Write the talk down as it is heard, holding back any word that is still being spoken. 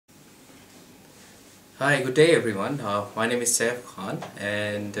Hi, good day everyone. My name is Saif Khan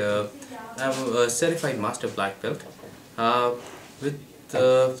and I'm a certified master black belt. Uh,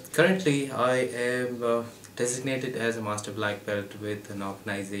 Currently I am designated as a master black belt with an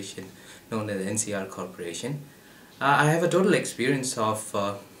organization known as NCR Corporation. I have a total experience of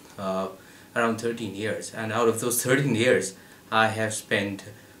uh, around 13 years, and out of those 13 years I have spent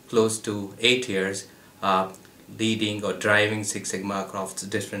close to 8 years leading or driving Six Sigma across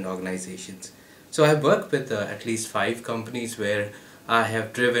different organizations. So I've worked with at least 5 companies where I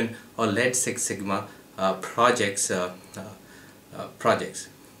have driven or led Six Sigma projects.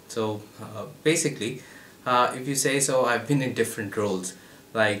 So basically, if you say so, I've been in different roles.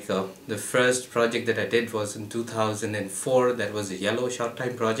 Like the first project that I did was in 2004. That was a yellow short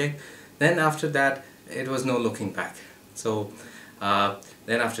time project. Then after that, it was no looking back. So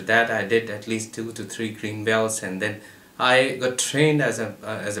then after that, I did at least 2 to 3 green belts, and then I got trained as a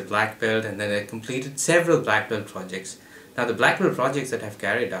black belt, and then I completed several black belt projects. Now the black belt projects that I've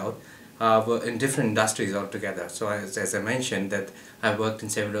carried out were in different industries altogether. So as I mentioned, that I worked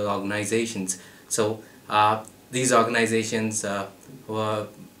in several organizations. So these organizations were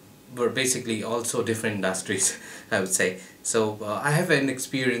basically also different industries, I would say. So I have an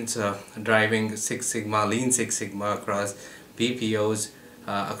experience driving Six Sigma, Lean Six Sigma across BPOs,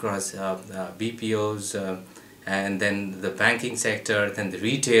 and then the banking sector, then the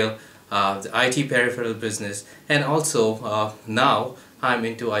retail, the IT peripheral business, and also now I'm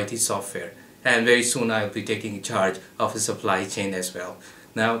into IT software, and very soon I'll be taking charge of the supply chain as well.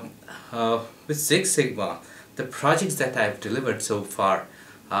 Now with Six Sigma, the projects that I've delivered so far,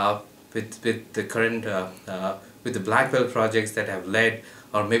 with the current with the black belt projects that I've led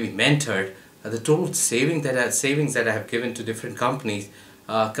or maybe mentored, the total savings that I have given to different companies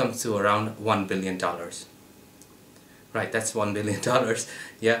comes to around $1 billion. Right, that's $1 billion.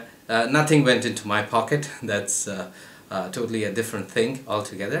 Yeah, nothing went into my pocket. That's totally a different thing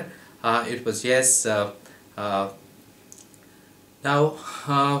altogether. It was, yes. Now,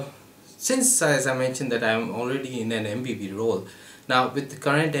 since as I mentioned that I'm already in an MBB role, now with the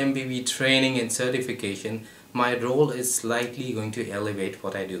current MBB training and certification, my role is slightly going to elevate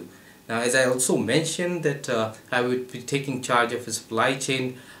what I do. Now, as I also mentioned that I would be taking charge of a supply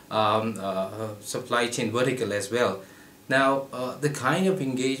chain vertical as well. Now, the kind of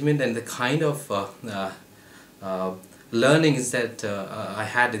engagement and the kind of learnings that I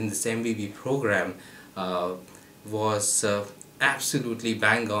had in this MBB program was absolutely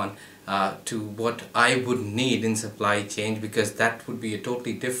bang on to what I would need in supply chain, because that would be a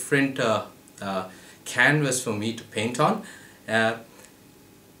totally different canvas for me to paint on.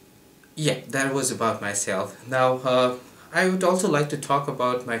 Yeah, that was about myself. Now, I would also like to talk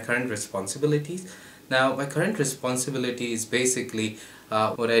about my current responsibilities. Now, my current responsibility is basically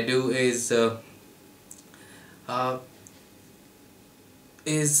what I do is I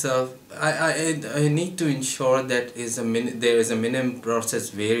need to ensure that there is a minimum process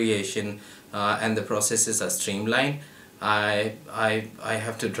variation and the processes are streamlined. I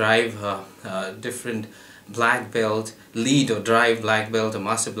have to drive different black belt, lead or drive black belt or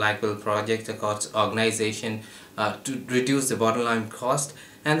master black belt projects across organization to reduce the bottom line cost.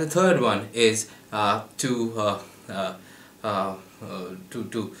 And the third one is to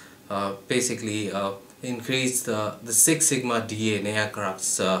basically increase the Six Sigma DNA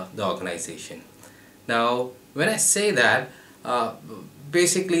across the organization. Now, when I say that,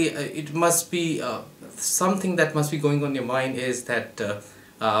 basically it must be something that must be going on your mind is that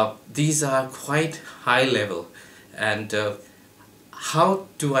these are quite high level, and how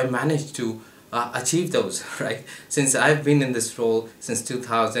do I manage to achieve those, right? Since I've been in this role since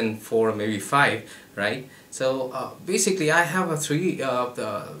 2004 or maybe 5, right? So basically I have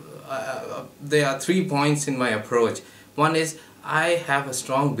there are 3 points in my approach. One is I have a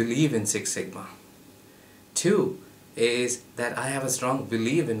strong belief in Six Sigma. 2 is that I have a strong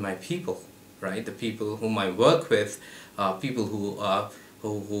belief in my people, right? The people whom I work with, people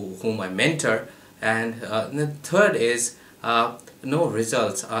whom I mentor, and the third is no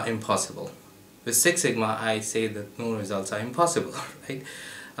results are impossible. With Six Sigma, I say that no results are impossible, right?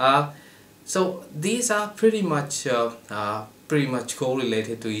 So these are pretty much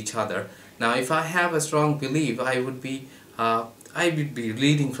correlated to each other. Now, if I have a strong belief, I would be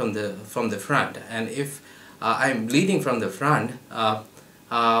leading from the front, and if I'm leading from the front,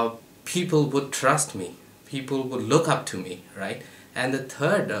 people would trust me, people would look up to me, right? And the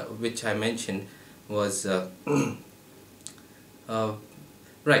third, which I mentioned, was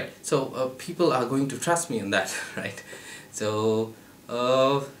right. So people are going to trust me on that, right? So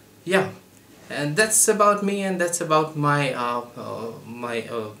yeah, And that's about me, and that's about my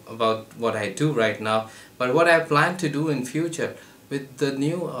about what I do right now. But what I plan to do in future with the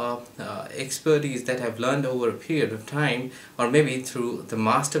new expertise that I've learned over a period of time, or maybe through the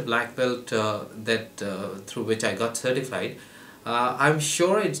master black belt that through which I got certified, I'm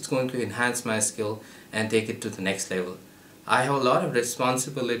sure it's going to enhance my skill and take it to the next level. I have a lot of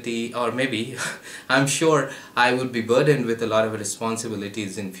responsibility, or maybe I'm sure I would be burdened with a lot of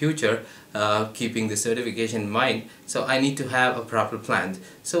responsibilities in future, keeping the certification in mind. So I need to have a proper plan.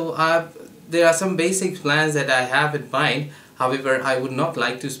 So there are some basic plans that I have in mind. However, I would not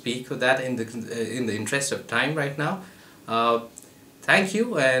like to speak of that in the interest of time right now. Thank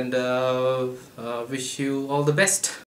you, and wish you all the best.